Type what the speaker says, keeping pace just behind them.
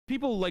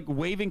people like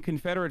waving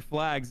Confederate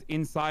flags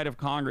inside of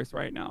Congress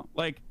right now.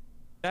 Like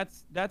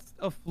that's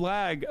a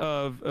flag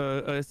of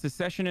a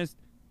secessionist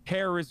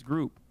terrorist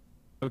group.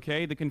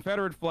 Okay, the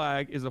Confederate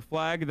flag is a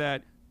flag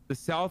that the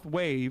South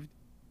waved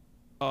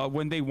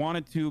when they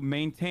wanted to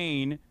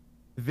maintain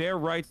their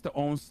rights to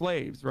own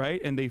slaves, right?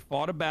 And they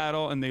fought a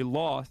battle and they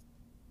lost.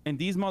 And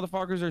these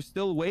motherfuckers are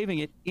still waving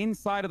it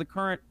inside of the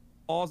current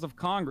halls of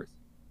Congress.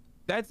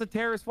 That's a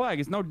terrorist flag.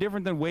 It's no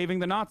different than waving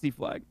the Nazi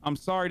flag. I'm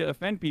sorry to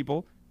offend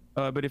people,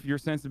 but if your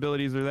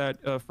sensibilities are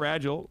that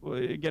fragile,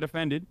 get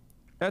offended.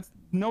 That's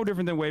no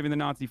different than waving the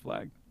Nazi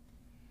flag.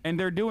 And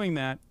they're doing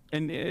that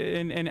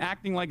and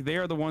acting like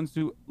they're the ones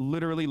who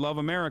literally love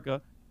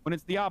America when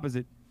it's the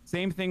opposite.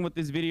 Same thing with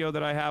this video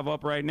that I have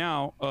up right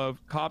now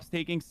of cops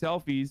taking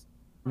selfies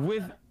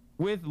with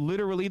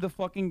literally the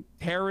fucking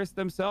terrorists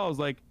themselves.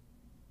 Like,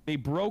 they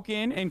broke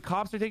in and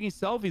cops are taking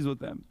selfies with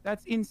them.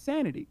 That's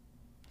insanity.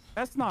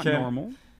 That's not normal.